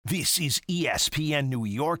This is ESPN New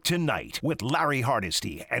York Tonight with Larry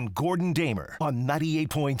Hardesty and Gordon Damer on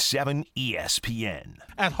 98.7 ESPN.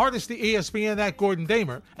 At Hardesty ESPN, at Gordon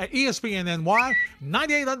Damer, at ESPN NY,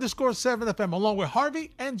 98_7 FM, along with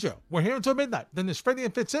Harvey and Joe. We're here until midnight. Then there's Freddie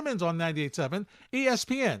and Fitzsimmons on 98.7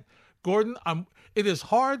 ESPN. Gordon, it is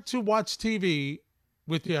hard to watch TV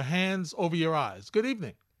with your hands over your eyes. Good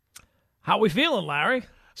evening. How we feeling, Larry?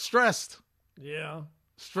 Stressed. Yeah.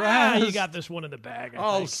 Stressed. You got this one in the bag.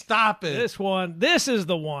 I think. Stop it. This is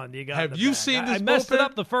the one you got. Have in the you bag. seen this? I messed bullpen? it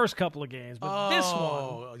up the first couple of games, but this one.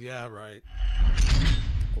 Oh, yeah, right.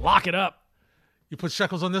 Lock it up. You put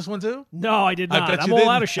shekels on this one too? No, I did not. bet I'm you all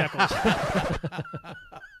didn't. out of shekels.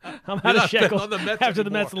 I'm out of shekels after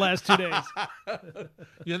the Mets the last 2 days.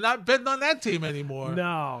 You're not betting on that team anymore.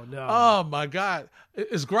 No. Oh, my God.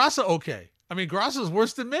 Is Grassa okay? I mean, Grassa's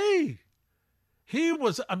worse than me.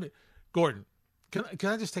 Gordon, can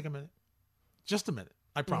I just take a minute? Just a minute.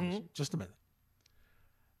 I promise you. Just a minute.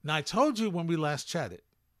 Now, I told you when we last chatted.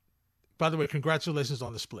 By the way, congratulations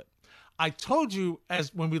on the split. I told you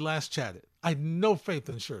when we last chatted, I had no faith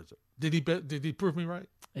in Scherzer. Did he prove me right?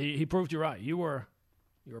 He proved you right. You were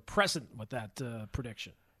present with that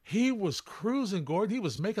prediction. He was cruising, Gordon. He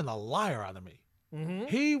was making a liar out of me. Mm-hmm.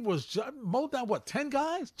 He was mowed down, 10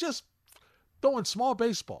 guys? Just throwing small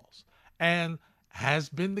baseballs. And has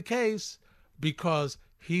been the case because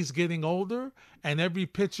he's getting older and every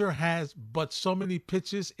pitcher has but so many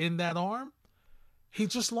pitches in that arm. He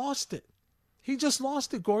just lost it. He just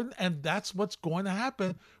lost it, Gordon. And that's what's going to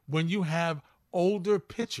happen when you have older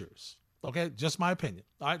pitchers. Okay, just my opinion.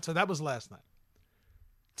 All right, so that was last night.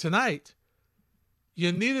 Tonight,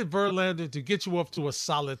 you needed Verlander to get you off to a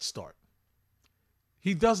solid start.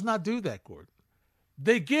 He does not do that, Gordon.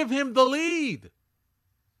 They give him the lead.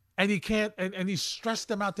 And he can't, and he stressed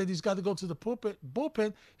them out that he's got to go to the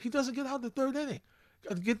bullpen. He doesn't get out the third inning.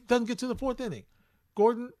 Doesn't get to the fourth inning.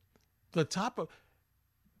 Gordon,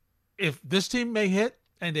 if this team may hit,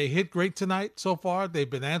 and they hit great tonight so far, they've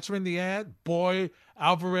been answering the ad. Boy,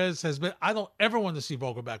 Alvarez has been, I don't ever want to see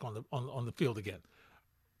Vogel back on the field again.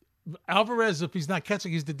 Alvarez, if he's not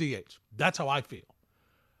catching, he's the DH. That's how I feel.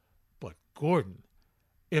 But Gordon,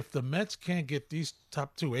 if the Mets can't get these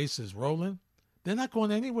top two aces rolling, they're not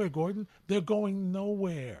going anywhere, Gordon. They're going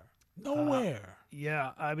nowhere. Nowhere. Yeah,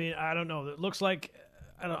 I mean, I don't know. It looks like,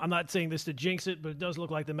 I'm not saying this to jinx it, but it does look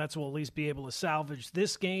like the Mets will at least be able to salvage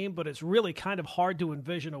this game, but it's really kind of hard to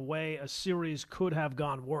envision a way a series could have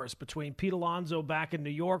gone worse. Between Pete Alonso back in New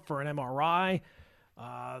York for an MRI,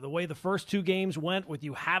 the way the first two games went with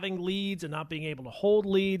you having leads and not being able to hold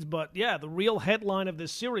leads. But, yeah, the real headline of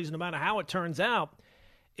this series, no matter how it turns out,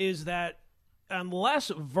 is that unless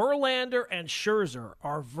Verlander and Scherzer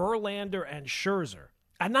are Verlander and Scherzer,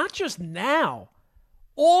 and not just now,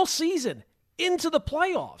 all season into the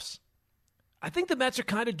playoffs, I think the Mets are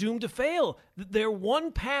kind of doomed to fail. Their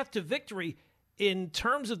one path to victory in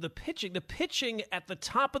terms of the pitching at the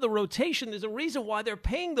top of the rotation, there's a reason why they're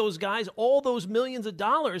paying those guys all those millions of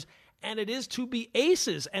dollars, and it is to be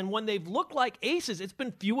aces. And when they've looked like aces, it's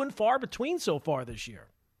been few and far between so far this year.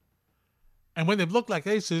 And when they've looked like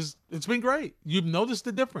aces, it's been great. You've noticed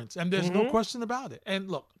the difference, and there's no question about it.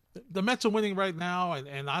 And look, the Mets are winning right now,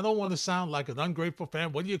 and I don't want to sound like an ungrateful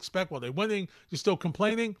fan. What do you expect? Well, they're winning. You're still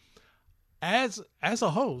complaining. As a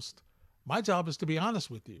host, my job is to be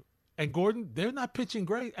honest with you. And, Gordon, they're not pitching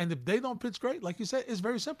great. And if they don't pitch great, like you said, it's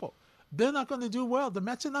very simple. They're not going to do well. The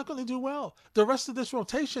Mets are not going to do well. The rest of this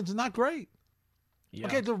rotation is not great. Yeah.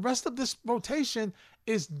 Okay, the rest of this rotation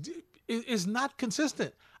is not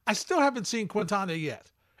consistent. I still haven't seen Quintana yet.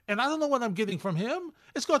 And I don't know what I'm getting from him.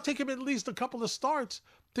 It's going to take him at least a couple of starts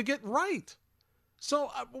to get right. So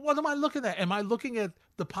what am I looking at? Am I looking at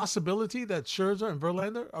the possibility that Scherzer and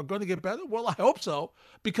Verlander are going to get better? Well, I hope so,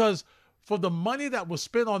 because for the money that was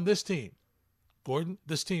spent on this team, Gordon,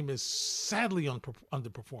 this team is sadly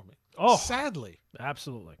underperforming. Oh, sadly.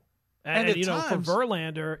 Absolutely. And you know, for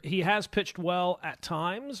Verlander, he has pitched well at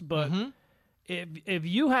times, but if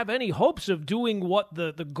you have any hopes of doing what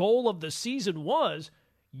the goal of the season was,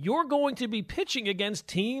 you're going to be pitching against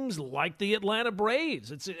teams like the Atlanta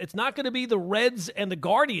Braves. It's not going to be the Reds and the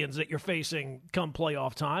Guardians that you're facing come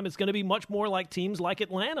playoff time. It's going to be much more like teams like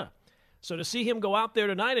Atlanta. So to see him go out there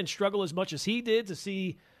tonight and struggle as much as he did, to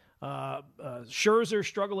see Scherzer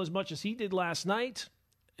struggle as much as he did last night,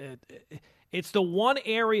 it's the one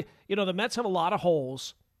area, you know, the Mets have a lot of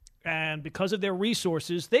holes, and because of their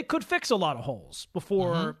resources, they could fix a lot of holes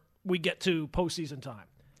before we get to postseason time.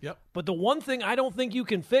 Yep. But the one thing I don't think you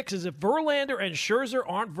can fix is if Verlander and Scherzer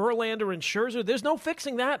aren't Verlander and Scherzer, there's no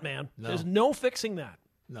fixing that, man. No. There's no fixing that.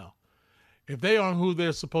 No. If they aren't who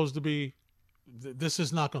they're supposed to be this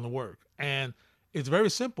is not going to work. And it's very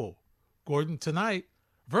simple. Gordon, tonight,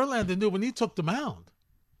 Verlander knew when he took the mound,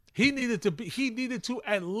 he needed to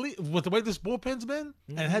at least, with the way this bullpen's been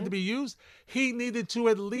and had to be used, he needed to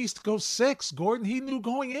at least go 6, Gordon. He knew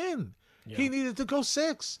going in. Yeah. He needed to go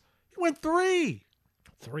 6. He went 3.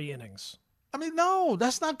 3 innings. I mean, no,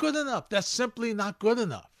 that's not good enough. That's simply not good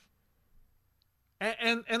enough.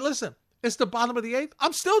 And listen, it's the bottom of the 8th.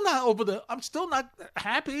 I'm still not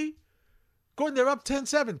happy. Gordon, they're up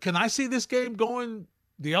 10-7. Can I see this game going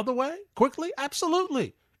the other way quickly?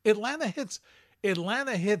 Absolutely. Atlanta hits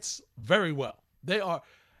very well.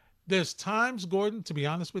 There's times, Gordon, to be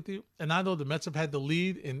honest with you, and I know the Mets have had the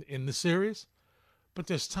lead in the series, but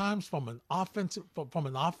there's times from an offensive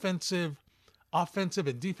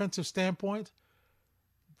and defensive standpoint,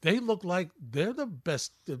 they look like they're the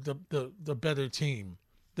best, the better team,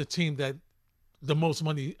 the team that the most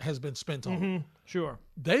money has been spent on. Mm-hmm. Sure.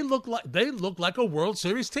 They look like a World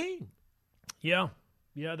Series team. Yeah.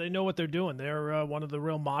 Yeah, they know what they're doing. They're one of the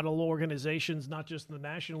real model organizations, not just in the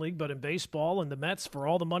National League, but in baseball. And the Mets, for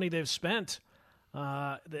all the money they've spent,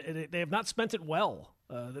 they have not spent it well.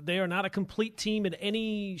 They are not a complete team in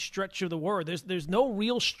any stretch of the word. There's no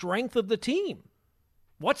real strength of the team.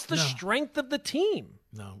 What's the strength of the team?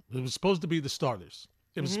 No, it was supposed to be the starters.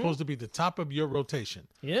 It was supposed to be the top of your rotation.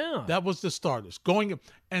 Yeah, that was the starters going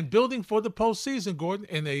and building for the postseason, Gordon.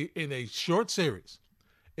 In a short series,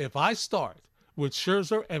 if I start with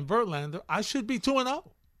Scherzer and Verlander, I should be 2-0.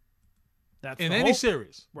 That's in any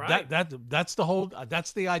series. Right. That's the whole.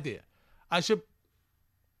 That's the idea. I should.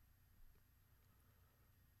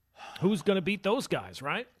 Who's going to beat those guys,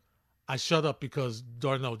 right? I shut up because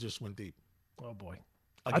Darno just went deep. Oh boy!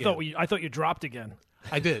 Again. I thought you dropped again.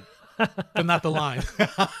 I did, but not the line.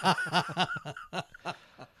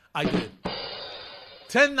 I did.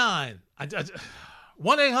 10-9.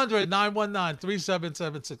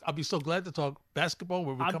 1-800-919-3776. I'll be so glad to talk basketball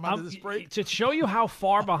when we come out of this break. To show you how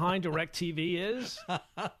far behind DirecTV is,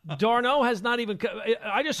 Darno has not even –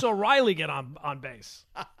 I just saw Riley get on base.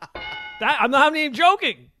 I'm not even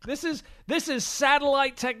joking. This is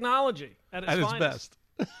satellite technology at its best.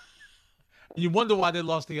 You wonder why they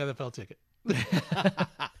lost the NFL ticket.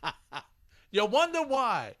 You wonder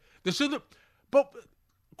why. They should have – but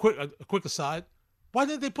quick aside, why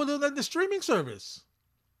didn't they put it on the streaming service?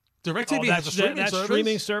 DirecTV has a streaming service.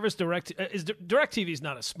 Streaming service, DirecTV is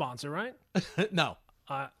not a sponsor, right? No.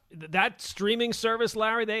 That streaming service,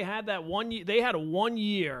 Larry, they had that they had a 1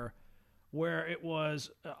 year where it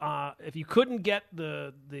was if you couldn't get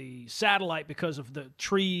the satellite because of the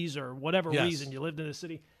trees or whatever reason you lived in the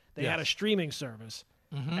city, they had a streaming service.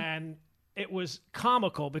 Mm-hmm. And it was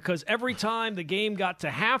comical because every time the game got to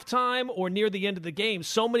halftime or near the end of the game,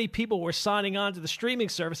 so many people were signing on to the streaming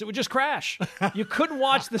service, it would just crash. You couldn't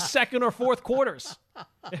watch the second or fourth quarters.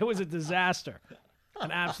 It was a disaster,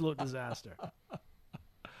 an absolute disaster.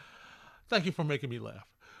 Thank you for making me laugh.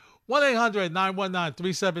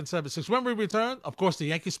 1-800-919-3776. When we return, of course, the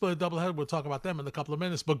Yankees split a doubleheader. We'll talk about them in a couple of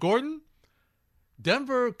minutes. But Gordon,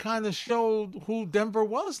 Denver kind of showed who Denver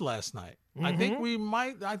was last night. Mm-hmm.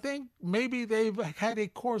 I think maybe they've had a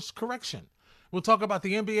course correction. We'll talk about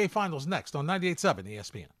the NBA Finals next on 98.7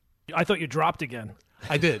 ESPN. I thought you dropped again.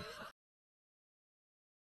 I did.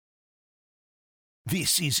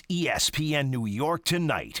 This is ESPN New York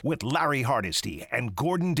Tonight with Larry Hardesty and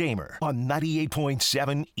Gordon Damer on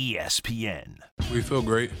 98.7 ESPN. We feel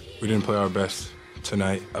great. We didn't play our best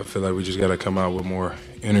tonight. I feel like we just got to come out with more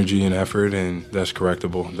energy and effort, and that's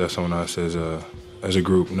correctable. That's on us as a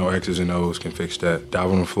group. No X's and O's can fix that.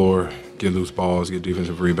 Dive on the floor, get loose balls, get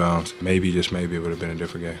defensive rebounds. Maybe, just maybe, it would have been a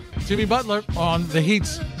different game. Jimmy Butler on the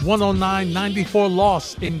Heat's 109-94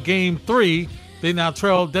 loss in Game 3. They now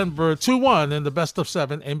trail Denver 2-1 in the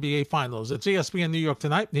best-of-7 NBA Finals. It's ESPN New York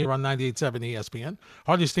Tonight here on 98.7 ESPN.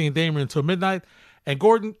 Hardesty and Damer until midnight. And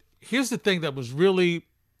Gordon, here's the thing that was really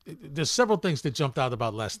 – there's several things that jumped out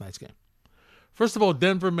about last night's game. First of all,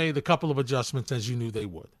 Denver made a couple of adjustments as you knew they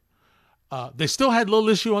would. They still had a little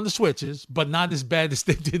issue on the switches, but not as bad as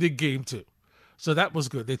they did in Game 2. So that was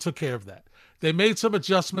good. They took care of that. They made some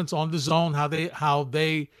adjustments on the zone, how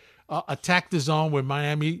they attacked the zone when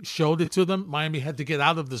Miami showed it to them. Miami had to get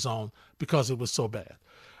out of the zone because it was so bad.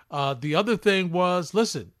 The other thing was,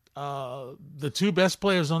 listen, the two best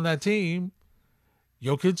players on that team,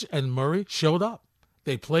 Jokic and Murray, showed up.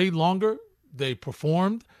 They played longer. They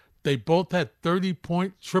performed. They both had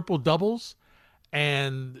 30-point triple-doubles.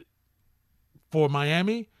 And for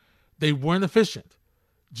Miami, they weren't efficient.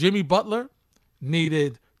 Jimmy Butler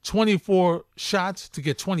needed 24 shots to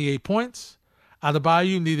get 28 points.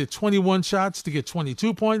 Adebayo needed 21 shots to get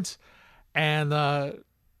 22 points. And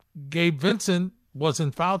Gabe Vincent was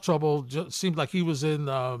in foul trouble. Just seemed like he was in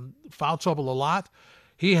foul trouble a lot.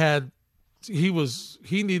 He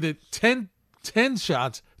needed 10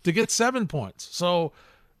 shots to get 7 points. So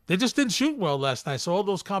they just didn't shoot well last night. So all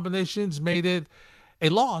those combinations made it a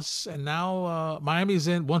loss. And now Miami's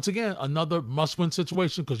in, once again, another must-win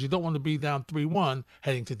situation because you don't want to be down 3-1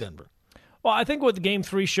 heading to Denver. Well, I think what the Game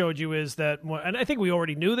 3 showed you is that, and I think we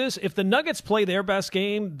already knew this, if the Nuggets play their best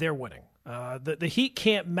game, they're winning. The Heat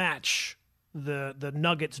can't match the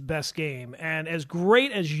Nuggets' best game. And as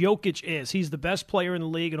great as Jokic is, he's the best player in the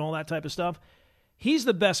league and all that type of stuff, he's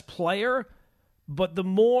the best player, but the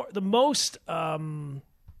most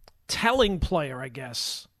telling player, I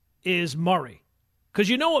guess, is Murray. Because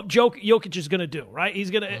you know what Jokic is going to do, right? He's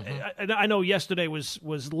going to. I know yesterday was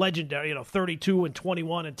legendary, 32 and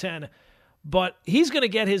 21 and 10, but he's going to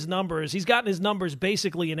get his numbers. He's gotten his numbers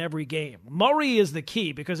basically in every game. Murray is the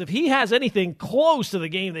key because if he has anything close to the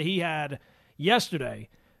game that he had yesterday,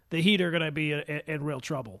 the Heat are going to be in real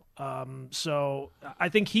trouble. So I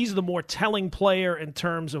think he's the more telling player in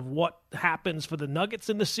terms of what happens for the Nuggets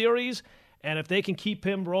in the series. And if they can keep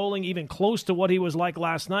him rolling even close to what he was like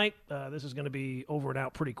last night, this is going to be over and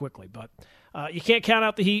out pretty quickly. But you can't count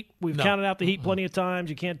out the Heat. We've counted out the Heat plenty of times.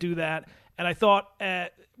 You can't do that. And I thought,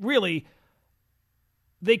 really,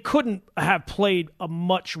 they couldn't have played a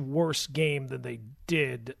much worse game than they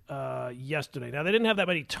did yesterday. Now, they didn't have that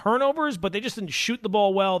many turnovers, but they just didn't shoot the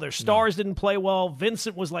ball well. Their stars didn't play well.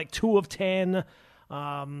 Vincent was like 2 of 10.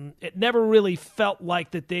 It never really felt like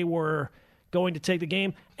that they were going to take the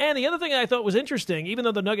game. And the other thing I thought was interesting, even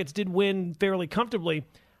though the Nuggets did win fairly comfortably,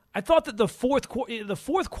 I thought that the fourth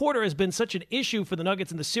quarter has been such an issue for the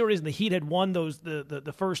Nuggets in the series, and the Heat had won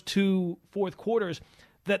the first 2 fourth quarters,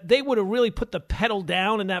 that they would have really put the pedal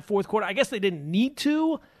down in that fourth quarter. I guess they didn't need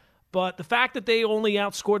to, but the fact that they only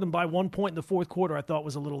outscored them by 1 point in the fourth quarter I thought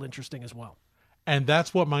was a little interesting as well. And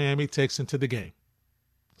that's what Miami takes into the game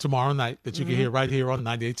tomorrow night that you can hear right here on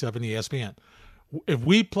 98.7 ESPN. If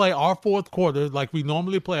we play our fourth quarter like we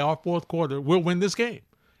normally play our fourth quarter, we'll win this game.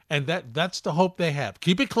 And that's the hope they have.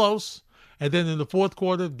 Keep it close, and then in the fourth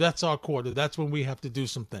quarter, that's our quarter. That's when we have to do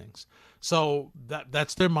some things. So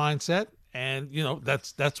that's their mindset, and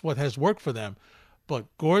that's what has worked for them. But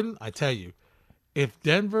Gordon, I tell you, if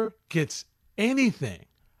Denver gets anything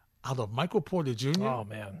out of Michael Porter Jr., oh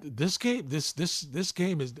man, this game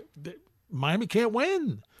is Miami can't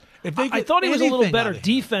win. I thought he was a little better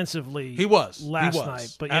defensively. He was last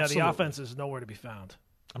night, but Absolutely. The offense is nowhere to be found.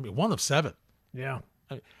 1 of 7. Yeah,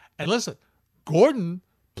 and listen, Gordon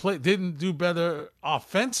didn't do better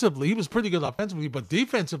offensively. He was pretty good offensively, but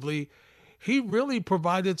defensively, he really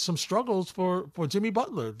provided some struggles for Jimmy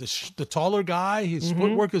Butler. The taller guy, his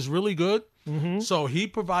footwork is really good. So he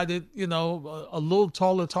provided, a little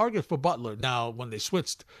taller target for Butler. Now, when they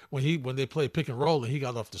switched, when they played pick and roll and he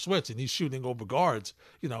got off the switch and he's shooting over guards,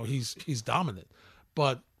 he's dominant.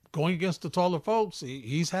 But going against the taller folks,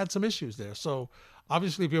 he's had some issues there. So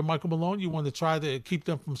obviously, if you're Michael Malone, you want to try to keep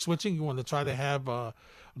them from switching. You want to try to have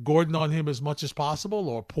Gordon on him as much as possible,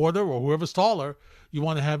 or Porter, or whoever's taller. You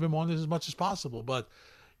want to have him on it as much as possible. But,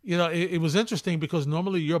 it was interesting because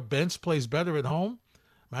normally your bench plays better at home.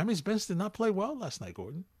 Miami's bench did not play well last night,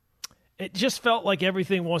 Gordon. It just felt like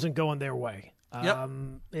everything wasn't going their way. Yep.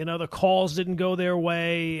 The calls didn't go their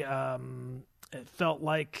way. It felt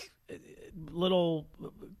like little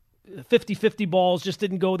 50-50 balls just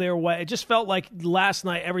didn't go their way. It just felt like last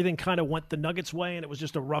night everything kind of went the Nuggets' way, and it was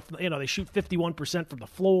just a rough, they shoot 51% from the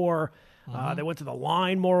floor. They went to the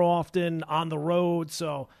line more often on the road.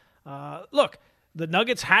 So, look, the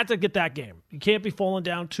Nuggets had to get that game. You can't be falling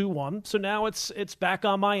down 2-1. So now it's back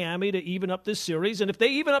on Miami to even up this series. And if they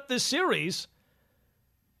even up this series,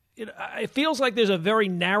 it feels like there's a very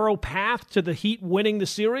narrow path to the Heat winning the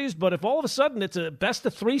series. But if all of a sudden it's a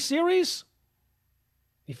best-of-3 series,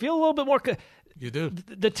 you feel a little bit more. You do.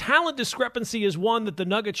 The talent discrepancy is one that the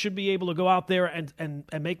Nuggets should be able to go out there and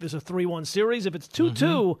make this a 3-1 series. If it's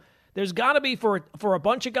 2-2, there's got to be, for a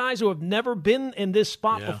bunch of guys who have never been in this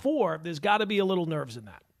spot before, there's got to be a little nerves in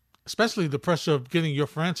that. Especially the pressure of getting your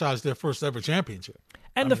franchise their first ever championship.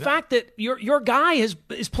 And the fact that your guy is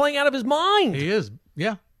playing out of his mind. He is.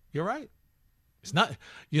 Yeah, you're right.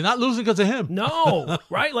 You're not losing because of him. No,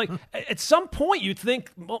 right? Like, at some point you'd think,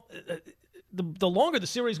 well, the longer the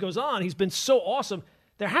series goes on, he's been so awesome.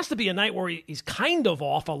 There has to be a night where he's kind of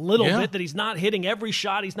off a little bit, that he's not hitting every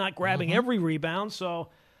shot, he's not grabbing every rebound. So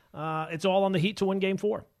it's all on the Heat to win Game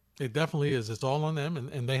 4. It definitely is. It's all on them,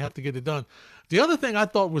 and they have to get it done. The other thing I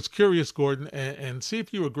thought was curious, Gordon, and see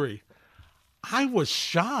if you agree, I was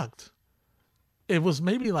shocked. It was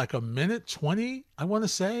maybe like a minute 20, I want to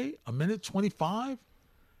say, a minute 25,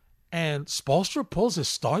 and Spoelstra pulls his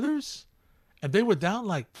starters, and they were down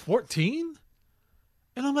like 14.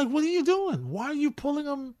 And I'm like, what are you doing? Why are you pulling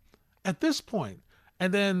them at this point?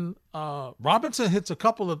 And then Robertson hits a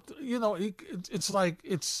couple of, it's like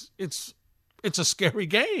it's a scary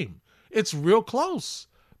game. It's real close,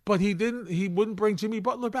 but he wouldn't bring Jimmy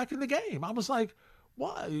Butler back in the game. I was like,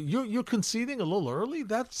 what? You're conceding a little early?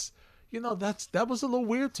 That was a little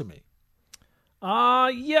weird to me.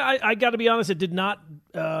 Yeah, I got to be honest. It did not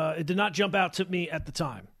jump out to me at the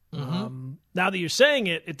time. Mm-hmm. Now that you're saying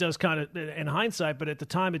it, it does kind of in hindsight, but at the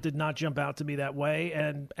time it did not jump out to me that way.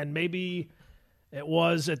 And maybe it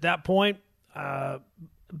was at that point.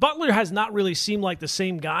 Butler has not really seemed like the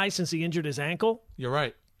same guy since he injured his ankle. You're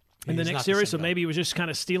right. In the Knicks series, so maybe he was just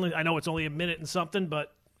kind of stealing. I know it's only a minute and something,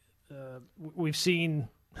 but we've seen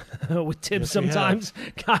with Tibbs sometimes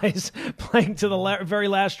guys playing to the very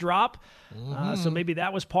last drop. Mm-hmm. So maybe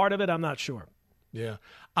that was part of it. I'm not sure. Yeah.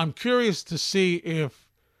 I'm curious to see if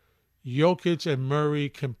Jokic and Murray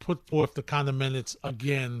can put forth the kind of minutes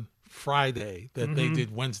again Friday that they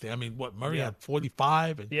did Wednesday. I mean, Murray had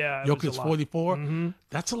 45 and Jokic 44. Mm-hmm.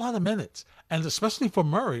 That's a lot of minutes. And especially for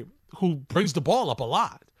Murray, who brings the ball up a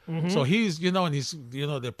lot. Mm-hmm. So he's, and he's,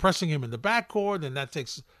 they're pressing him in the backcourt, and that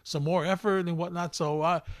takes some more effort and whatnot.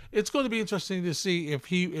 So it's going to be interesting to see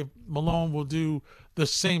if Malone will do the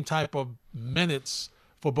same type of minutes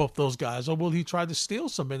for both those guys, or will he try to steal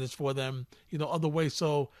some minutes for them, other ways,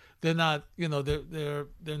 so they're not, they're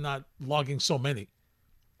not logging so many.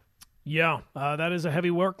 Yeah, that is a heavy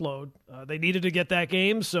workload. They needed to get that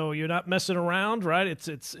game, so you're not messing around, right?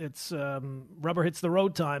 It's rubber hits the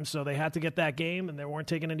road time, so they had to get that game, and they weren't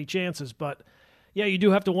taking any chances. But yeah, you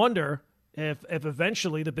do have to wonder if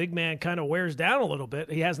eventually the big man kind of wears down a little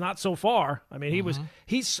bit. He has not so far. I mean,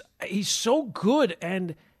 he's so good,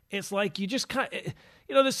 and it's like you just kind of,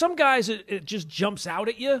 there's some guys it just jumps out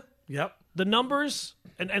at you. Yep. The numbers,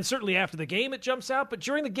 and certainly after the game it jumps out, but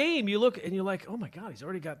during the game you look and you're like, oh my God, he's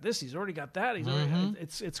already got this, he's already got that.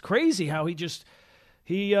 It's crazy how he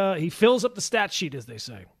fills up the stat sheet, as they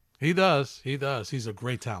say. He does. He's a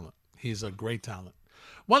great talent.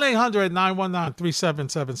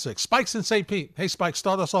 1-800-919-3776. Spike's in St. Pete. Hey, Spike,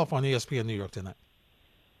 start us off on ESPN New York tonight.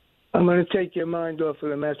 I'm going to take your mind off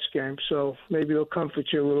of the Mets game, so maybe it'll comfort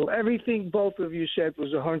you a little. Everything both of you said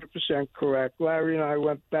was 100% correct. Larry and I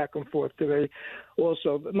went back and forth today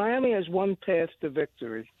also. Miami has one path to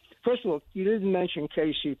victory. First of all, you didn't mention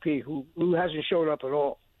KCP, who hasn't showed up at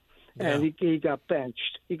all. Yeah. And he got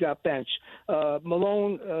benched.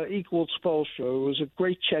 Malone equaled Spoelstra. It was a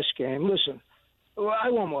great chess game. Listen, I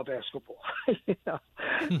want more basketball.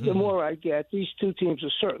 The more I get, these two teams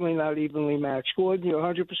are certainly not evenly matched. Gordon, you're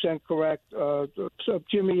 100% correct. So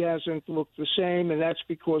Jimmy hasn't looked the same, and that's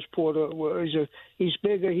because Porter he's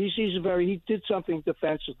bigger. He did something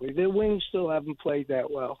defensively. Their wings still haven't played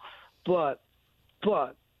that well, but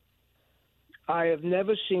I have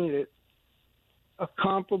never seen it. A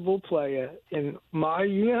comparable player in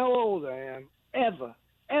you know how old I am, ever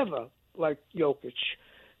like Jokic.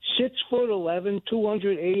 6'11",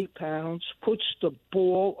 280 pounds, puts the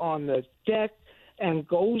ball on the deck and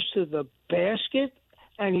goes to the basket,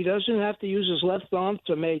 and he doesn't have to use his left arm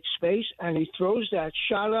to make space, and he throws that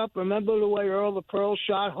shot up. Remember the way Earl the Pearl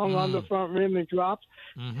shot hung on the front rim and dropped?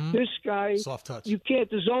 Mm-hmm. This guy, soft touch. You can't.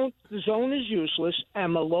 The zone is useless,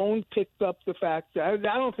 and Malone picked up the fact that I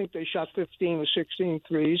don't think they shot 15 or 16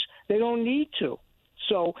 threes. They don't need to.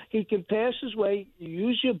 So he can pass his way,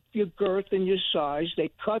 use your girth and your size. They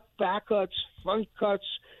cut back cuts, front cuts,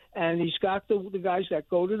 and he's got the guys that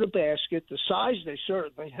go to the basket. The size they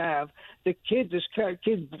certainly have. This kid, they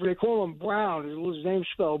call him Brown. His name's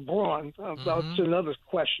spelled Braun. That's another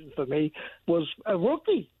question for me. Was a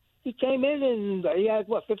rookie. He came in and he had,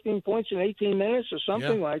 15 points in 18 minutes or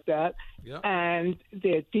something like that. Yep. And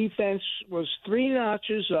their defense was 3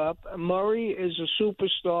 notches up. Murray is a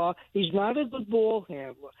superstar. He's not a good ball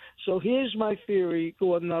handler. So here's my theory,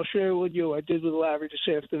 Gordon. I'll share it with you. I did with Larry this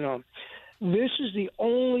afternoon. This is the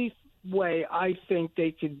only way I think they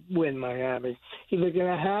could win Miami. They're going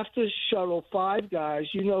to have to shuttle 5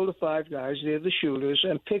 guys. You know the 5 guys. They're the shooters.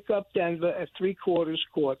 And pick up Denver at 3/4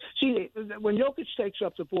 court. See, when Jokic takes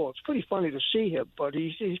up the ball, it's pretty funny to see him, but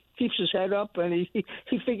he keeps his head up and he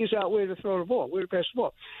figures out where to throw the ball, where to pass the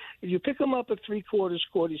ball. If you pick him up at 3/4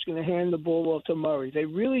 court, he's going to hand the ball off to Murray. They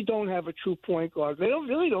really don't have a true point guard. They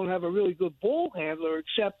don't have a really good ball handler,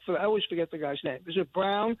 except for, I always forget the guy's name. Is it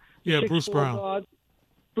Brown? Yeah, Bruce Brown. Guard?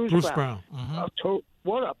 Bruce Brown. Mm-hmm.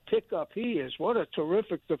 What a pickup he is. What a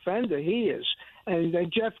terrific defender he is. And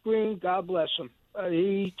Jeff Green, God bless him.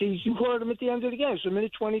 You heard him at the end of the game. It's a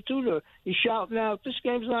minute 22. He's shouting out, this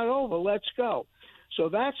game's not over. Let's go. So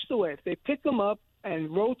that's the way. If they pick them up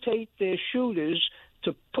and rotate their shooters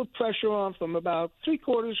to put pressure on from about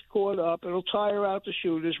three-quarters court up, it'll tire out the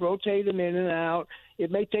shooters, rotate them in and out. It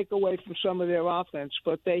may take away from some of their offense,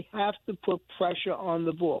 but they have to put pressure on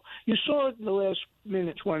the ball. You saw it in the last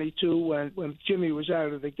minute 22 when Jimmy was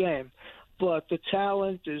out of the game. But the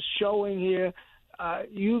talent is showing here.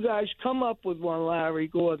 You guys come up with one, Larry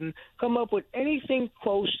Gordon. Come up with anything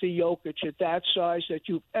close to Jokic at that size that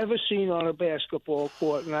you've ever seen on a basketball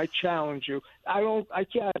court, and I challenge you. I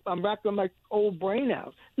can't. I'm racking my old brain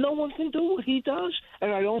out. No one can do what he does,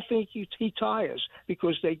 and I don't think he tires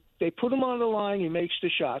because they put him on the line, he makes the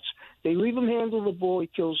shots. They leave him handle the ball, he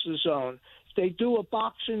kills the zone. If they do a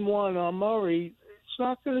boxing one on Murray, it's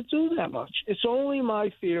not going to do that much. It's only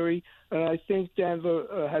my theory, and I think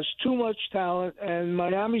Denver has too much talent, and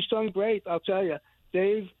Miami's done great, I'll tell you.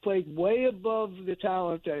 They've played way above the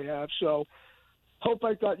talent they have, so hope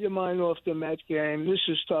I got your mind off the Met game. This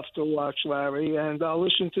is tough to watch, Larry, and I'll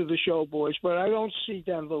listen to the show, boys, but I don't see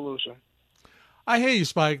Denver losing. I hear you,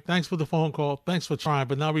 Spike. Thanks for the phone call. Thanks for trying,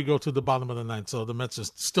 but now we go to the bottom of the ninth, so the Mets are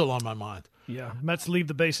still on my mind. Yeah, Mets leave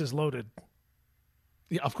the bases loaded.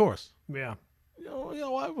 Yeah, of course. Yeah.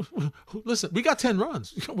 Listen, we got 10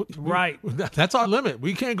 runs. Right. That's our limit.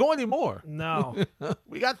 We can't go anymore. No.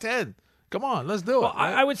 We got 10. Come on, let's do it. Well,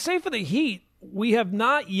 I would say for the Heat, we have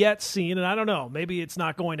not yet seen, and I don't know, maybe it's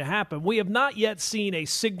not going to happen, we have not yet seen a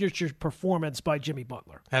signature performance by Jimmy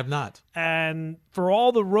Butler. Have not. And for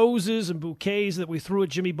all the roses and bouquets that we threw at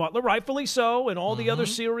Jimmy Butler, rightfully so, in all the other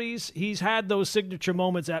series, he's had those signature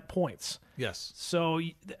moments at points. Yes. So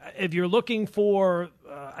if you're looking for,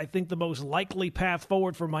 I think, the most likely path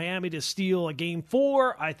forward for Miami to steal a Game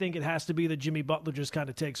 4, I think it has to be that Jimmy Butler just kind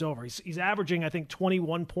of takes over. He's averaging, I think,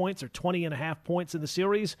 21 points or 20 and a half points in the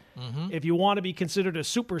series. If you want to be considered a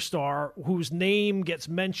superstar whose name gets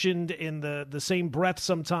mentioned in the same breath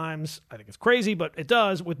sometimes, I think it's crazy, but it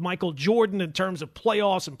does, with Michael Jordan in terms of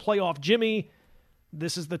playoffs and playoff Jimmy,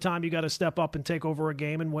 this is the time you got to step up and take over a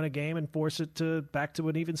game and win a game and force it back to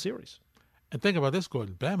an even series. And think about this,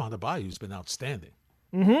 Gordon. Bam Adebayo's been outstanding.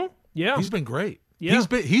 Yeah. He's been great. Yeah.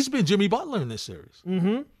 He's been Jimmy Butler in this series.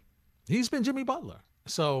 He's been Jimmy Butler.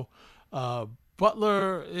 So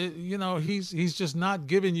Butler, he's just not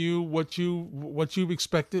giving you what you've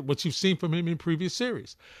expected, what you've seen from him in previous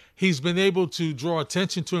series. He's been able to draw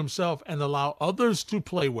attention to himself and allow others to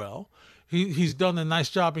play well. He's done a nice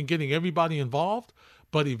job in getting everybody involved,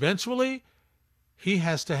 but eventually he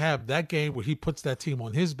has to have that game where he puts that team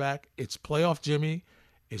on his back. It's playoff Jimmy.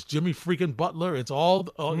 It's Jimmy freaking Butler. It's all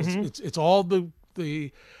it's all the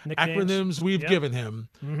acronyms we've given him,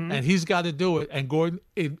 and he's got to do it. And Gordon,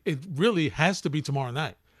 it really has to be tomorrow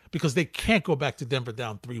night because they can't go back to Denver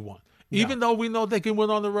down 3-1. Even though we know they can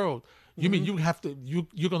win on the road. You mean you're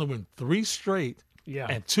going to win 3 straight? Yeah.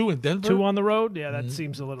 And 2 in Denver? 2 on the road? Yeah, that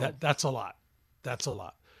seems a little... That's a lot. That's a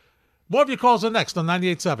lot. More of your calls are next on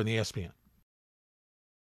 98.7 ESPN.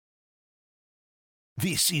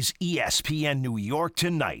 This is ESPN New York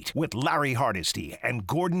Tonight with Larry Hardesty and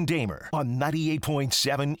Gordon Damer on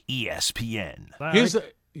 98.7 ESPN. Larry, Here's the, are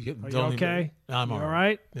you okay? I'm all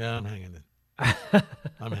right. Yeah, I'm hanging in.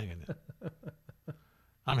 I'm hanging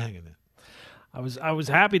in. I was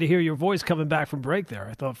happy to hear your voice coming back from break there.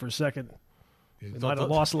 I thought for a second we might have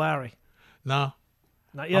lost Larry. No.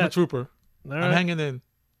 Not yet. I'm a trooper. All right. I'm hanging in.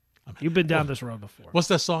 You've been down this road before. What's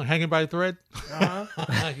that song, Hanging by a Thread?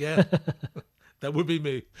 Yeah. That would be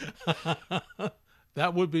me.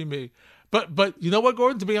 That would be me. But you know what,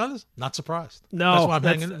 Gordon? To be honest, not surprised. No. That's why I'm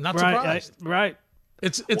hanging. Not surprised. Right.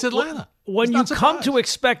 It's Atlanta. When you come to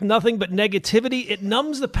expect nothing but negativity, it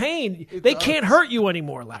numbs the pain. They can't hurt you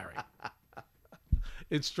anymore, Larry.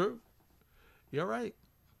 It's true. You're right.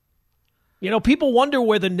 People wonder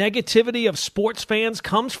where the negativity of sports fans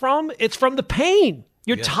comes from. It's from the pain.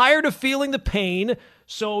 You're tired of feeling the pain,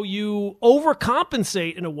 so you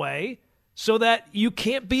overcompensate in a way so that you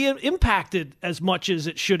can't be impacted as much as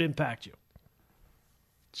it should impact you.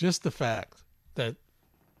 Just the fact that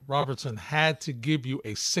Robertson had to give you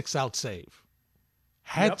a 6-out save.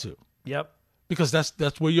 Had to. Yep. Because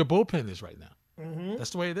that's where your bullpen is right now. That's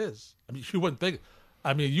the way it is. I mean,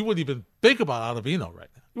 you wouldn't even think about Ottavino right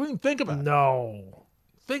now. You wouldn't even think about it. No.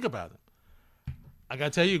 Think about it. I got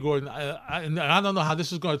to tell you, Gordon, I don't know how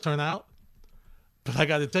this is going to turn out, but I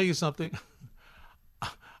got to tell you something.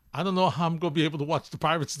 I don't know how I'm going to be able to watch the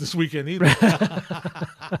Pirates this weekend either.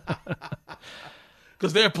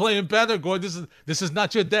 Because they're playing better, Gordon. This is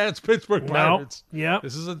not your dad's Pittsburgh Pirates. Yeah.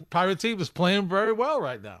 This is a Pirate team that's playing very well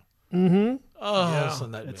right now. Mm-hmm. Oh, it's a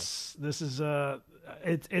nightmare. This is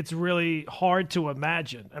it's really hard to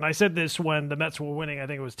imagine. And I said this when the Mets were winning, I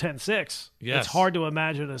think it was 10-6. Yes. It's hard to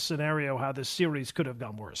imagine a scenario how this series could have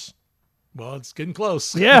gone worse. Well, it's getting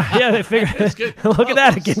close. Yeah, they figured. Look at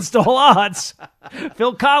that, against all odds.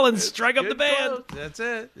 Phil Collins, strike up the band. Close. That's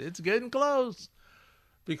it. It's getting close.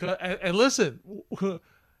 Because and listen,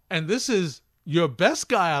 and this is your best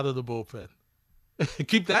guy out of the bullpen.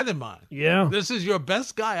 Keep that in mind. Yeah. This is your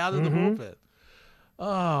best guy out of the bullpen.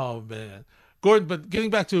 Oh, man. Gordon, but getting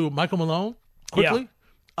back to Michael Malone quickly,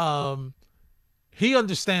 he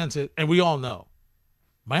understands it, and we all know.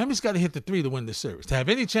 Miami's got to hit the 3 to win this series, to have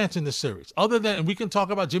any chance in this series. Other than, and we can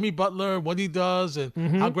talk about Jimmy Butler, what he does, and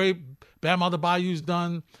how great Bam Adebayo's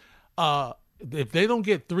done. If they don't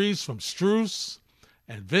get threes from Strus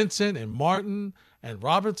and Vincent and Martin and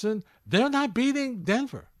Robertson, they're not beating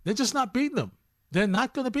Denver. They're just not beating them. They're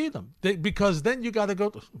not going to beat them because then you got to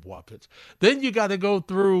go. Then you got to go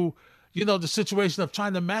through, the situation of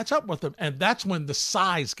trying to match up with them, and that's when the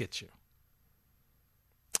size gets you.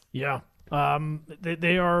 Yeah.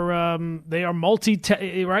 They are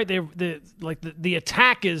multi, right? The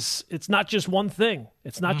attack it's not just one thing.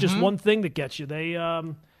 It's not just one thing that gets you. They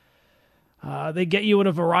get you in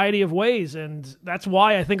a variety of ways, and that's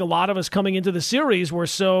why I think a lot of us coming into the series were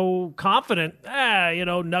so confident.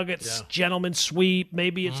 Nuggets gentleman sweep.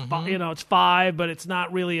 Maybe it's it's 5, but it's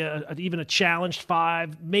not really even a challenged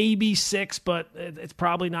 5. Maybe 6, but it's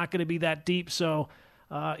probably not going to be that deep. So,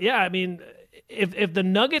 I mean. If the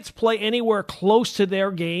Nuggets play anywhere close to their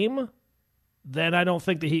game, then I don't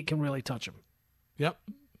think the Heat can really touch them. Yep,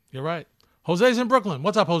 you're right. Jose's in Brooklyn.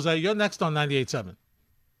 What's up, Jose? You're next on 98.7.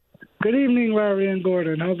 Good evening, Larry and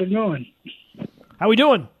Gordon. How's it going? How we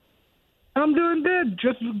doing? I'm doing good.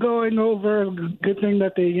 Just going over. Good thing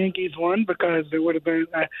that the Yankees won, because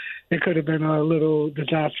it could have been a little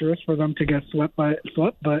disastrous for them to get swept. But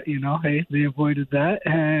hey, they avoided that.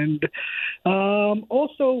 And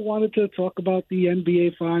also wanted to talk about the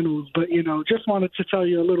NBA Finals, but just wanted to tell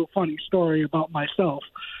you a little funny story about myself.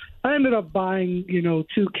 I ended up buying,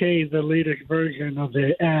 2K, the latest version of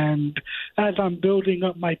it, and as I'm building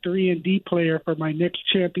up my 3-and-D player for my next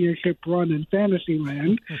championship run in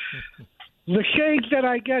Fantasyland, the shades that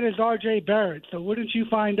I get is R.J. Barrett, so wouldn't you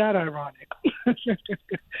find that ironic?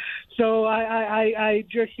 So I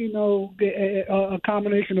just, a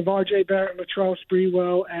combination of R.J. Barrett, Latrell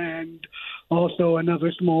Sprewell, and also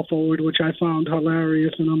another small forward, which I found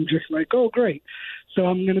hilarious, and I'm just like, oh, great. So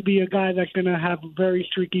I'm going to be a guy that's going to have very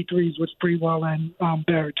streaky threes with Sprewell and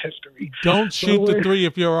Barrett's history. Don't shoot the 3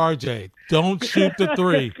 if you're RJ. Don't shoot the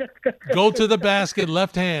 3. Go to the basket,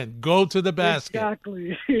 left hand. Go to the basket.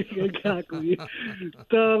 Exactly.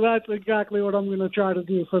 So that's exactly what I'm going to try to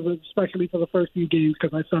do, especially for the first few games,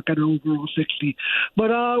 because I suck at overall 60. But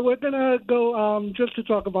we're going to go just to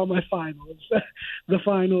talk about my finals, the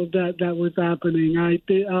finals that was happening. I'm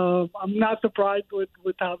not surprised with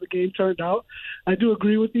how the game turned out. I do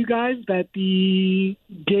agree with you guys that the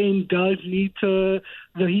Heat does need to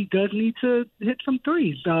hit some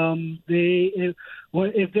threes. If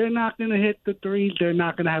they're not going to hit the threes, they're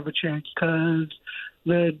not going to have a chance, because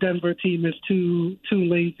the Denver team is too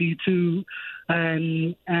lazy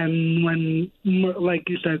and when, like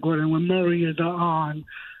you said, Gordon, when Murray is on,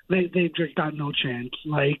 they've just got no chance.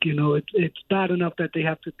 It's bad enough that they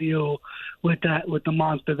have to deal with the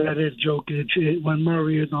monster that is Jokic. When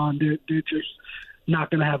Murray is on, they're just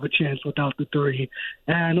not going to have a chance without the 3.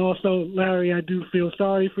 And also, Larry, I do feel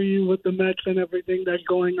sorry for you with the Mets and everything that's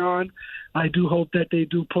going on. I do hope that they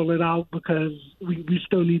do pull it out, because we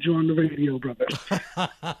still need you on the radio, brother.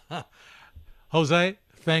 Jose,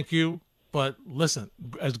 thank you. But listen,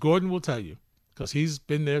 as Gordon will tell you, because he's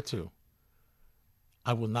been there too,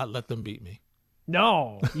 I will not let them beat me.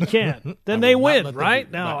 No, you can't. Then they win, right?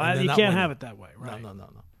 No, you can't have it that way, right? No.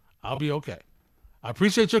 I'll be okay. I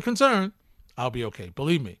appreciate your concern. I'll be okay.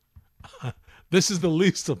 Believe me. This is the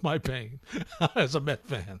least of my pain as a Met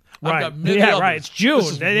fan. Right. Right. It's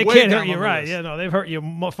June. They can't hurt you, right? Yeah, no, they've hurt you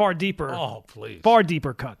far deeper. Oh, please. Far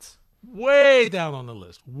deeper cuts. Way down on the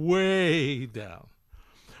list. Way down.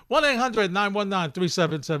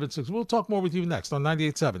 1-800-919-3776. We'll talk more with you next on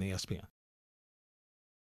 98.7 ESPN.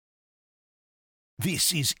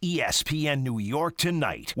 This is ESPN New York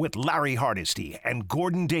Tonight with Larry Hardesty and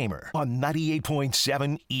Gordon Damer on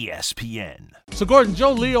 98.7 ESPN. So, Gordon,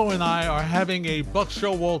 Joe Leo and I are having a Buck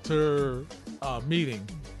Showalter meeting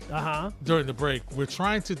during the break. We're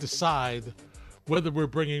trying to decide whether we're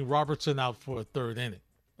bringing Robertson out for a third inning.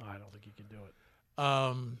 I don't think you can do it.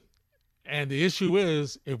 And the issue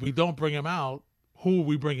is, if we don't bring him out, who are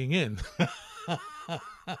we bringing in?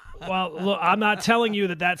 Well, look, I'm not telling you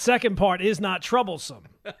that second part is not troublesome.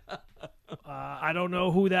 I don't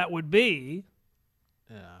know who that would be.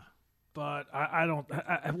 Yeah. But I don't.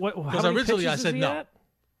 Because originally I said no.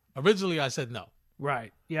 Originally I said no.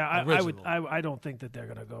 Right. Yeah. I would. I don't think that they're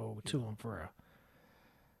going to go to him for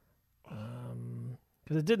a.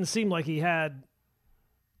 Because it didn't seem like he had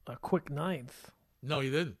a quick ninth. No, he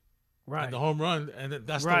didn't. Right. And the home run, and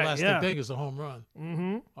that's right, the last thing is the home run.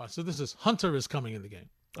 Mm-hmm. All right, so this is Hunter is coming in the game.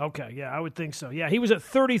 Okay. Yeah, I would think so. Yeah, he was at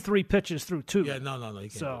 33 pitches through 2. Yeah. No. You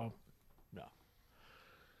can't. So.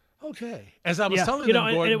 Okay. As I was telling them,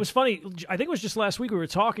 Gordon, and it was funny. I think it was just last week we were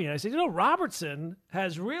talking, and I said, Robertson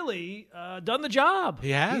has really done the job.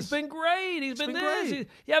 He has. He's been great. He's been this.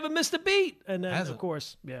 You haven't missed a beat. And then, of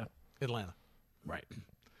course, Atlanta. Right.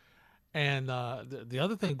 And the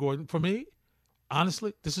other thing, Gordon, for me,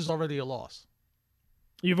 honestly, this is already a loss.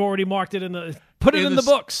 You've already marked it in the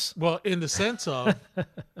books. Well, in the sense of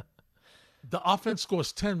the offense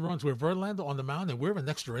scores 10 runs with Verlander on the mound, and we're in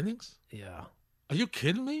extra innings? Yeah. Are you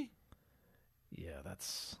kidding me? Yeah,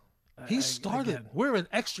 that's... He started. Again, we're in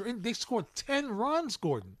extra innings. They scored 10 runs,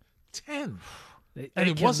 Gordon. 10. They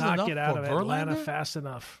it wasn't enough get out for of Verlander? Atlanta fast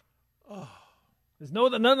enough. Oh. There's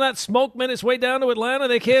none of that smoke minutes way down to Atlanta.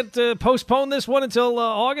 They can't postpone this one until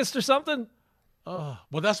August or something? Well,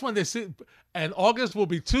 that's when they see... And August will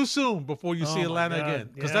be too soon before you see Atlanta again.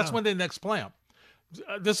 Because that's when they next play them.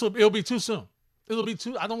 It'll be too soon. It'll be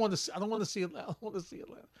too... I don't want to see Atlanta. I don't want to see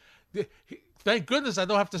Atlanta. Thank goodness I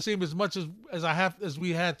don't have to see him as much as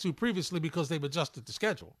we had to previously because they've adjusted the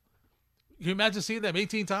schedule. Can you imagine seeing them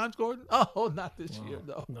 18 times, Gordon? Oh, not this year.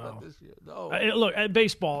 No, not this year. No. Look,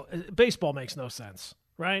 baseball makes no sense,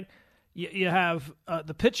 right? You have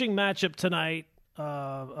the pitching matchup tonight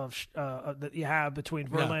that you have between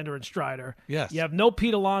Verlander and Strider. Yes. You have no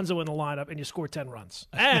Pete Alonso in the lineup, and you score 10 runs,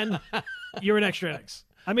 and you're in extra innings.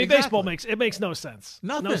 I mean, exactly. Baseball makes no sense.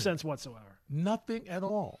 Nothing. No sense whatsoever. Nothing at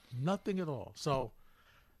all. Nothing at all. So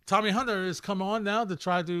Tommy Hunter has come on now to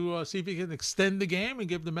try to see if he can extend the game and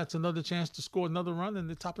give the Mets another chance to score another run in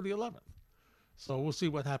the top of the 11th. So we'll see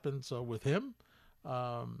what happens with him.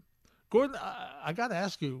 Gordon, I got to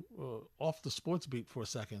ask you off the sports beat for a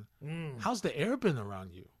second. How's the air been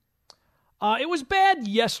around you? It was bad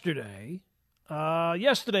yesterday.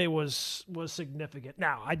 Yesterday was significant.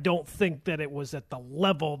 Now, I don't think that it was at the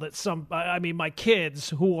level that my kids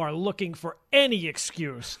who are looking for any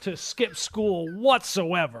excuse to skip school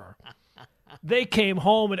whatsoever, they came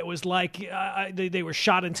home and it was like they were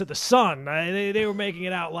shot into the sun. They were making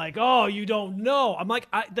it out like, oh, you don't know. I'm like,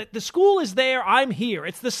 the school is there. I'm here.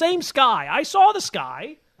 It's the same sky. I saw the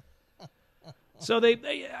sky. So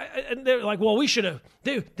they're like, well, we should have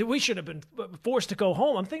been forced to go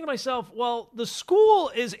home. I'm thinking to myself, well, the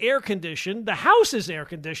school is air conditioned, the house is air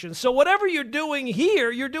conditioned, so whatever you're doing here,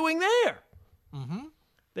 you're doing there. Mm-hmm.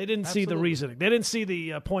 They didn't see the reasoning. They didn't see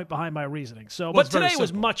the point behind my reasoning. So, but today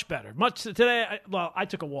was much better. I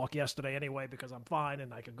took a walk yesterday anyway because I'm fine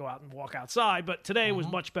and I could go out and walk outside. But today was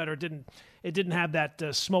much better. It didn't have that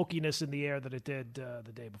smokiness in the air that it did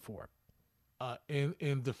the day before.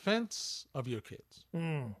 In defense of your kids,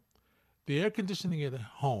 the air conditioning at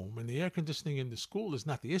home and the air conditioning in the school is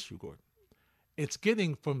not the issue, Gordon. It's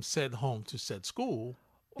getting from said home to said school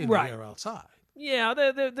in the air outside. Yeah,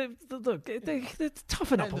 they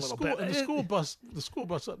toughen up a little bit. And the school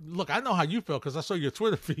bus. Look, I know how you felt because I saw your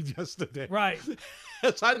Twitter feed yesterday. Right.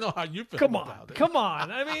 Yes, I know how you feel. Come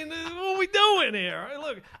on. I mean, what are we doing here?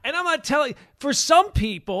 Look, and I'm not telling. For some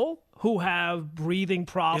people who have breathing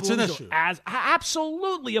problems, it's an issue.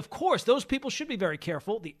 Absolutely, of course, those people should be very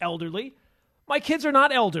careful. The elderly. My kids are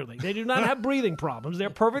not elderly. They do not have breathing problems. They're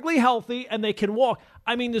perfectly healthy, and they can walk.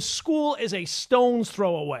 I mean, the school is a stone's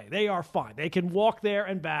throw away. They are fine. They can walk there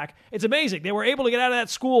and back. It's amazing. They were able to get out of that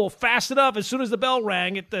school fast enough as soon as the bell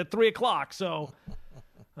rang at 3 o'clock. So,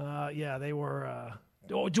 they were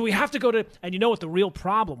do we have to go to – and you know what the real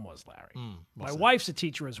problem was, Larry? My wife's a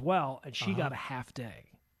teacher as well, and she got a half day.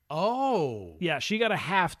 Oh. Yeah, she got a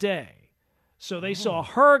half day. So they saw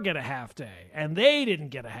her get a half day, and they didn't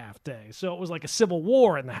get a half day. So it was like a civil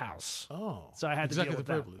war in the house. Oh. So I had to deal with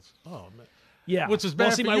that. Oh, man. Yeah. Which is bad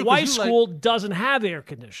well, see, my wife's school doesn't have air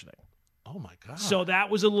conditioning. Oh, my God. So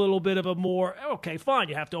that was a little bit of a more, okay, fine.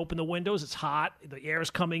 You have to open the windows. It's hot. The air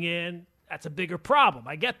is coming in. That's a bigger problem.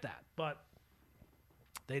 I get that. But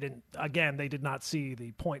they did not see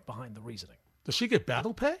the point behind the reasoning. Does she get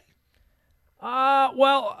battle pay?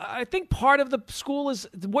 Well, I think part of the school is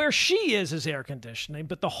where she is air conditioning,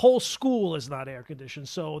 but the whole school is not air conditioned.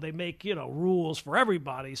 So they make, rules for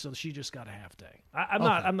everybody. So she just got a half day. I'm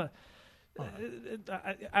not,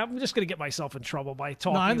 I'm just going to get myself in trouble by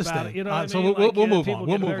talking I understand. about it. You know what So I mean? we'll move people on.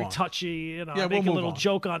 We'll get move very on. touchy. You know, Yeah, make we'll a little move on.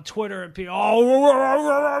 joke on Twitter, and people,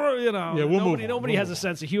 you know, Yeah, we'll move on. nobody We'll has move a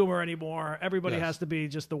sense of humor anymore. Everybody Yes. has to be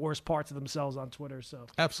just the worst parts of themselves on Twitter. So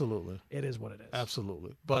Absolutely. it is what it is.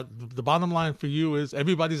 Absolutely. But the bottom line for you is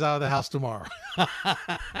everybody's out of the house tomorrow.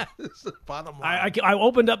 It's the bottom line. I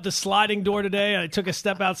opened up the sliding door today. I took a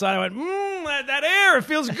step outside. I went, that air, it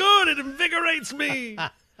feels good. It invigorates me.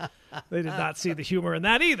 They did not see the humor in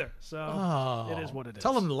that either. So it is what it is.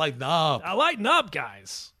 Tell them to lighten up. Now lighten up,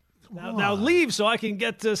 guys. Now leave so I can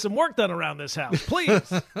get some work done around this house,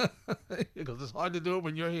 please. Because it's hard to do it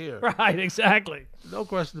when you're here. Right, exactly. No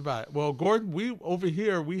question about it. Well, Gordon, we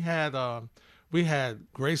had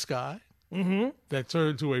gray sky that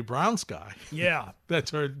turned to a brown sky. Yeah. That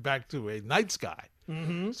turned back to a night sky.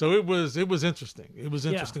 Mm-hmm. So it was interesting. It was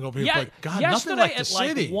interesting over here. Yeah. But God, yesterday nothing like the at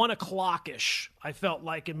city. like 1 o'clock-ish, I felt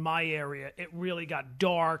like in my area, it really got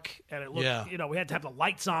dark, and it looked, you know, we had to have the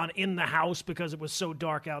lights on in the house because it was so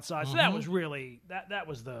dark outside. So that was really that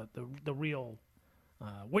was the real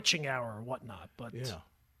witching hour or whatnot. But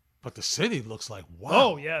But the city looks like wow.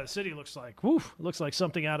 Oh yeah, the city looks like looks like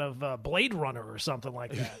something out of Blade Runner or something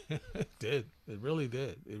like that. It did. It really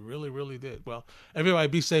did. It really, really did. Well, everybody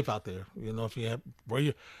be safe out there. You know, if you have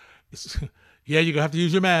you're gonna have to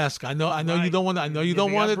use your mask. I know Right. you don't want to. I know you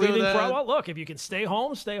don't want to do breathing that. well, look, if you can stay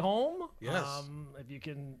home, stay home. Yes. If you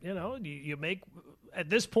can, you know, you make. At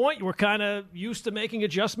this point, we're kind of used to making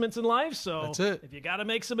adjustments in life. So That's it. If you got to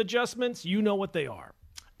make some adjustments, you know what they are.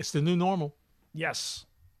 It's the new normal. Yes.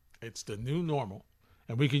 It's the new normal,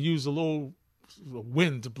 and we can use a little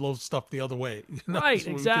wind to blow stuff the other way. You know, Right. that's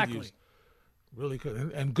what we could Exactly. use. Really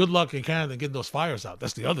good. And good luck in Canada getting those fires out.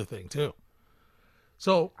 That's the other thing too.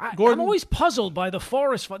 So, Gordon, I'm always puzzled by the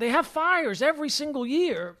forest fire. They have fires every single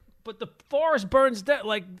year, but the forest burns down.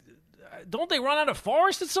 Like, don't they run out of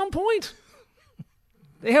forest at some point?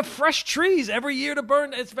 They have fresh trees every year to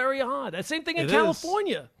burn. It's very odd. That same thing in It is.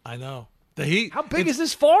 California. I know the heat. How big is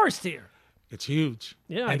this forest here? It's huge.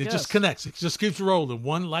 Yeah, and I it guess. just connects. It just keeps rolling.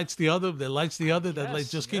 One lights the other. That lights the other. That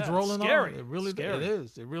Yes, just keeps yeah, rolling scary. on. It really Scary. It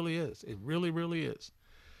is. It really is. It really, really is.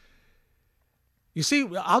 You see,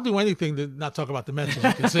 I'll do anything to not talk about the Mets, as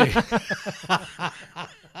you can see.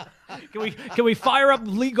 Can we fire up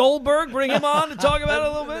Lee Goldberg? Bring him on to talk about it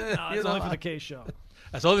a little bit. No, it's only for the K show.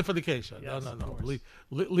 That's only for the K show. Yes, No. of course.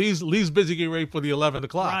 Lee's busy getting ready for the 11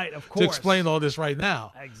 o'clock. Right, of To course. explain all this right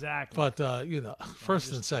now. Exactly. But,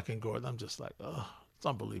 first and second, Gordon, I'm just like, it's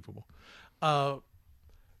unbelievable. Gordon,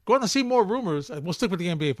 I see more rumors. We'll stick with the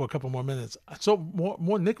NBA for a couple more minutes. I saw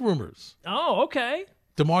more Knicks rumors. Oh, okay.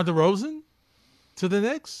 DeMar DeRozan to the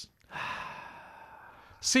Knicks?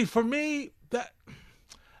 See, for me,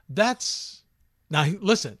 that's... Now,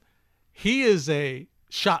 listen, he is a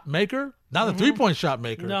shot maker, not a three-point shot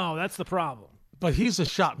maker. No, that's the problem. But he's a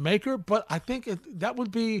shot maker. But I think that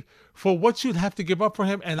would be for what you'd have to give up for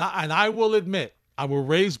him. And I will admit, I will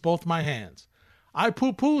raise both my hands. I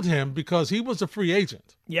poo-pooed him because he was a free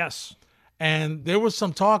agent. Yes. And there was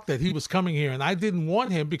some talk that he was coming here, and I didn't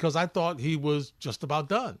want him because I thought he was just about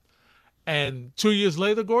done. And 2 years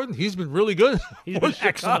later, Gordon, he's been really good. He's been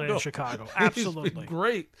excellent in Chicago. Absolutely. He's been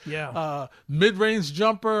great. Yeah. Mid-range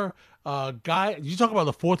jumper, guy. You talk about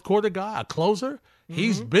a fourth quarter guy, a closer.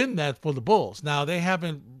 He's been that for the Bulls. Now, he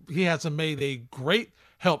hasn't made a great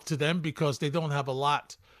help to them because they don't have a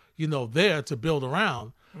lot, there to build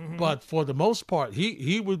around. But for the most part,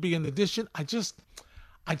 he would be an addition. I just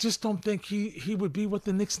don't think he would be what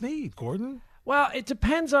the Knicks need, Gordon. Well, it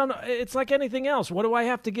depends on. It's like anything else. What do I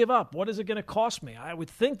have to give up? What is it going to cost me? I would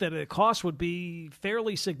think that the cost would be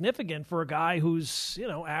fairly significant for a guy who's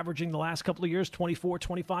averaging the last couple of years 24,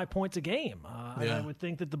 25 points a game. And I would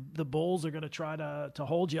think that the Bulls are going to try to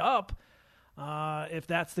hold you up if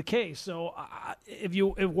that's the case. So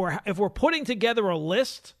if we're putting together a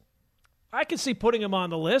list, I can see putting him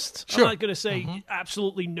on the list. Sure. I'm not going to say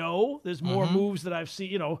absolutely no. There's more moves that I've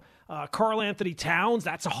seen. Karl Anthony Towns,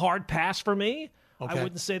 that's a hard pass for me. Okay. I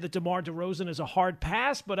wouldn't say that DeMar DeRozan is a hard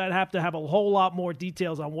pass, but I'd have to have a whole lot more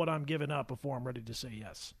details on what I'm giving up before I'm ready to say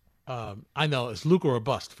yes. I know. It's Luka or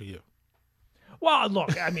bust for you. Well,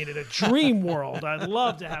 look, I mean, in a dream world, I'd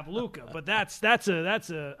love to have Luka, but that's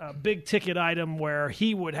a big ticket item where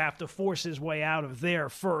he would have to force his way out of there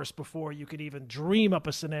first before you could even dream up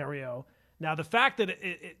a scenario. Now, the fact that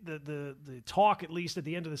the talk, at least at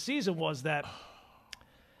the end of the season, was that,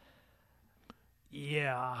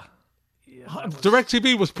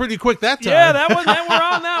 DirecTV was pretty quick that time. Yeah, that one. Then we're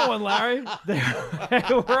on that one, Larry.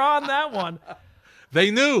 We're on that one.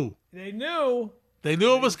 They knew. They knew. They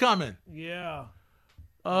knew it was coming. Yeah.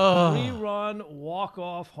 3-run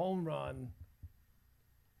walk-off home run.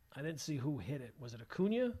 I didn't see who hit it. Was it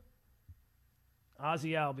Acuna?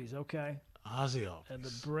 Ozzie Albies, okay. Ozzie Albies. And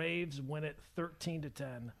the Braves win it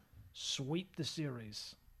 13-10. Sweep the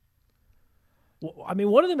series. Well, I mean,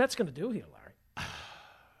 what are the Mets going to do here, Larry?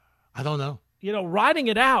 I don't know. Riding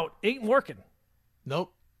it out ain't working.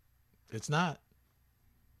 Nope, it's not.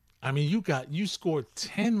 I mean, you scored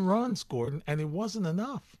 10 runs, Gordon, and it wasn't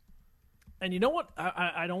enough. And you know what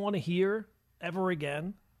I don't want to hear ever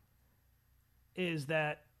again is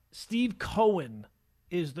that Steve Cohen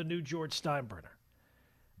is the new George Steinbrenner.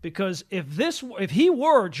 Because if he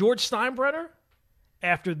were George Steinbrenner,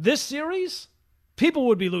 after this series, people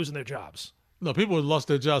would be losing their jobs. No, people had lost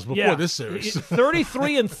their jobs before this series.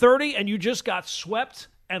 33-30, and you just got swept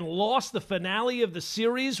and lost the finale of the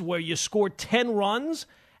series where you scored 10 runs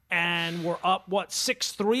and were up,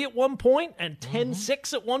 6-3 at one point and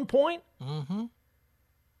 10-6 at one point? Mm-hmm.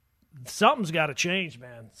 Something's got to change,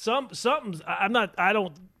 man. Something's. I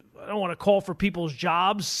don't want to call for people's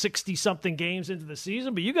jobs 60-something games into the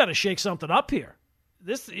season, but you got to shake something up here.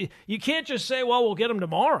 You can't just say, well, we'll get them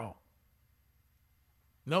tomorrow.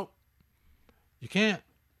 Nope. You can't.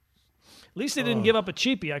 At least they didn't give up a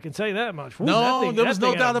cheapie, I can tell you that much. Ooh, there was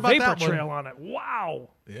no doubt about that vapor trail on it. Wow.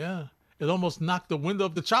 Yeah. It almost knocked the window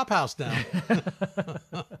of the chop house down.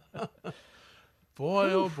 Boy,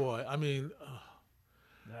 oh boy. I mean,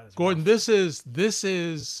 Gordon, this is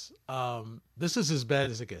as bad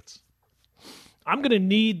as it gets. I'm going to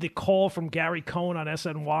need the call from Gary Cohen on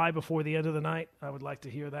SNY before the end of the night. I would like to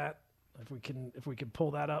hear that if we can pull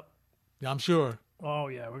that up. Yeah, I'm sure. Oh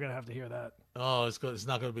yeah, we're going to have to hear that. Oh, it's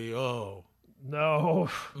not going to be. Oh no.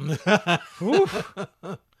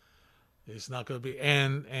 It's not going to be.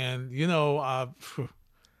 And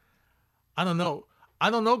I don't know.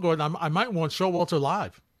 Gordon. I might want Showalter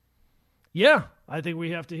live. Yeah, I think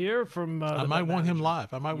we have to hear from. I might want him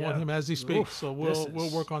live. I might want him as he speaks. So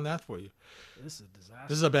we'll work on that for you. This is a disaster.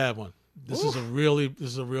 This is a bad one. This is a real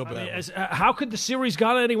bad one. How could the series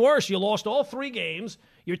got any worse? You lost all 3 games.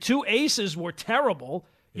 Your 2 aces were terrible.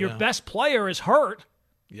 Your best player is hurt.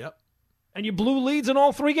 Yep. And you blew leads in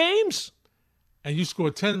all 3 games. And you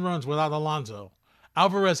scored 10 runs without Alonso.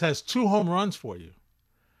 Alvarez has 2 home runs for you.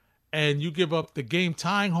 And you give up the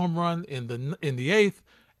game-tying home run in the 8th,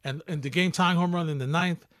 and the game-tying home run in the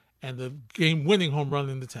 9th, and the game-winning home run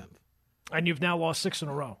in the 10th. And you've now lost 6 in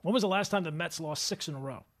a row. When was the last time the Mets lost 6 in a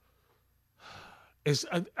row?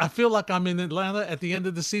 I feel like I'm in Atlanta at the end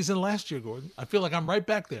of the season last year, Gordon. I feel like I'm right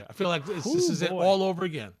back there. I feel like this is it all over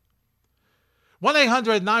again.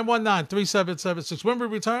 1-800-919-3776. When we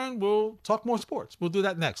return, we'll talk more sports. We'll do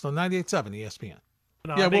that next on 98.7 ESPN.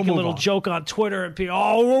 I make a little joke on Twitter and people,